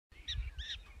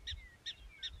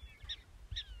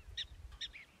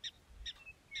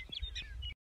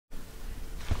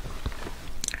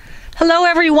Hello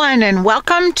everyone, and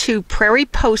welcome to Prairie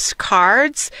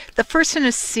Postcards, the first in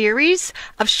a series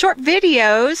of short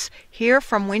videos here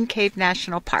from Wind Cave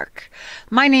National Park.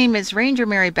 My name is Ranger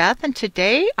Mary Beth, and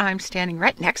today I'm standing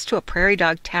right next to a prairie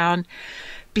dog town.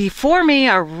 Before me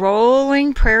are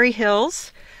rolling prairie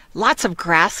hills, lots of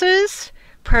grasses,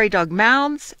 prairie dog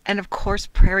mounds, and of course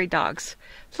prairie dogs.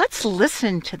 Let's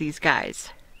listen to these guys.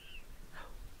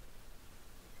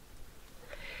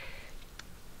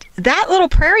 That little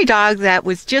prairie dog that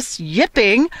was just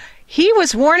yipping, he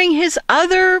was warning his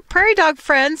other prairie dog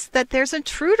friends that there's an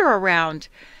intruder around.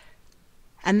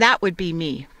 And that would be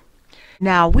me.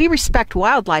 Now, we respect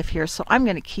wildlife here, so I'm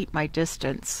going to keep my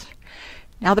distance.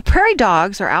 Now, the prairie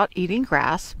dogs are out eating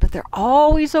grass, but they're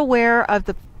always aware of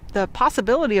the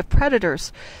possibility of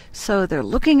predators. So they're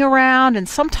looking around, and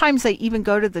sometimes they even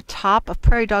go to the top of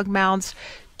prairie dog mounds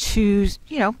to,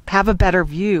 have a better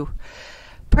view.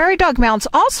 Prairie dog mounds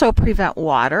also prevent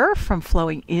water from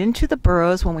flowing into the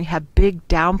burrows when we have big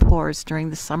downpours during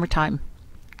the summertime.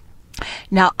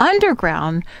 Now,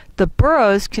 underground, the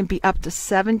burrows can be up to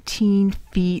 17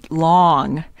 feet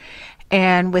long.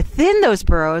 And within those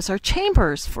burrows are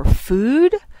chambers for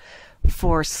food,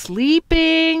 for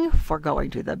sleeping, for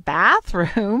going to the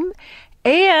bathroom,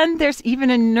 and there's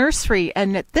even a nursery.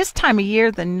 And at this time of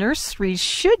year, the nurseries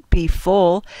should be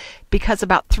full because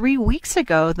about 3 weeks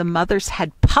ago, the mothers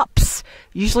had pups,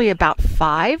 usually about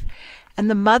 5. And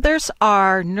the mothers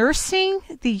are nursing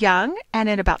the young. And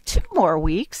in about 2 more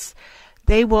weeks,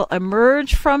 they will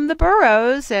emerge from the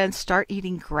burrows and start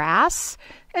eating grass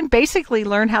and basically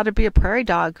learn how to be a prairie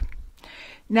dog.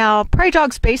 Now, prairie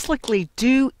dogs basically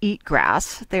do eat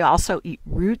grass. They also eat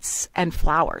roots and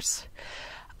flowers.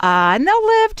 And they'll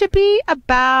live to be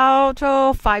about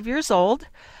 5 years old.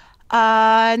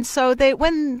 And so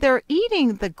when they're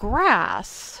eating the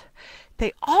grass,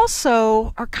 they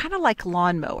also are kind of like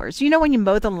lawnmowers. You know when you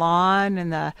mow the lawn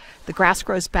and the grass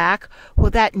grows back?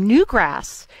 Well, that new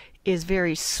grass is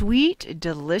very sweet,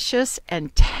 delicious,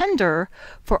 and tender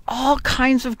for all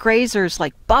kinds of grazers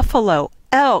like buffalo,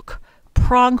 elk,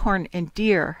 pronghorn, and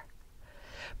deer.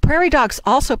 Prairie dogs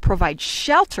also provide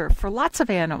shelter for lots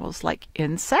of animals like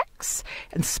insects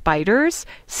and spiders,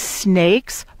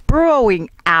 snakes, burrowing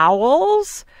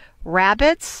owls,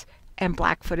 rabbits, and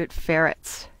black-footed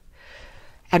ferrets.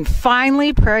 And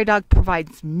finally, prairie dog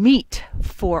provides meat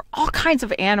for all kinds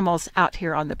of animals out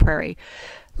here on the prairie,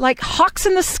 like hawks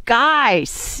in the sky,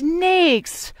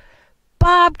 snakes,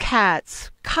 bobcats,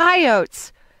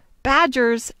 coyotes,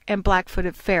 badgers, and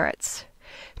black-footed ferrets.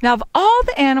 Now, of all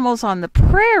the animals on the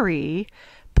prairie,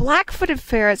 black-footed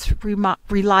ferrets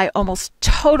rely almost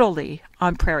totally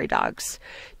on prairie dogs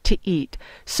to eat.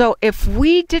 So if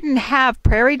we didn't have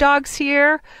prairie dogs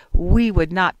here, we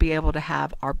would not be able to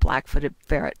have our black-footed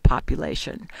ferret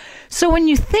population. So when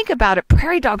you think about it,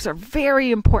 prairie dogs are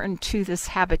very important to this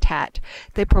habitat.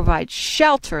 They provide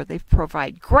shelter, they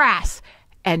provide grass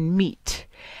and meat.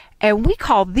 And we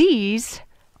call these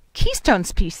keystone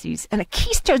species, and a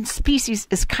keystone species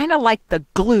is kind of like the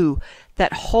glue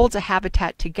that holds a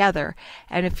habitat together.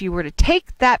 And if you were to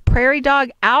take that prairie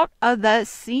dog out of the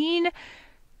scene,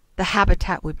 the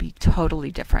habitat would be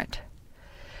totally different.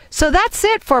 So that's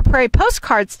it for Prairie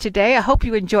Postcards today. I hope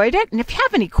you enjoyed it, and if you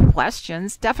have any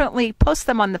questions, definitely post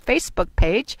them on the Facebook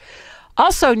page.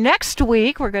 Also, next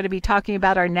week, we're going to be talking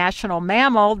about our national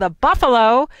mammal, the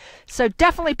buffalo. So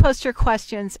definitely post your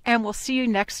questions, and we'll see you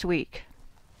next week.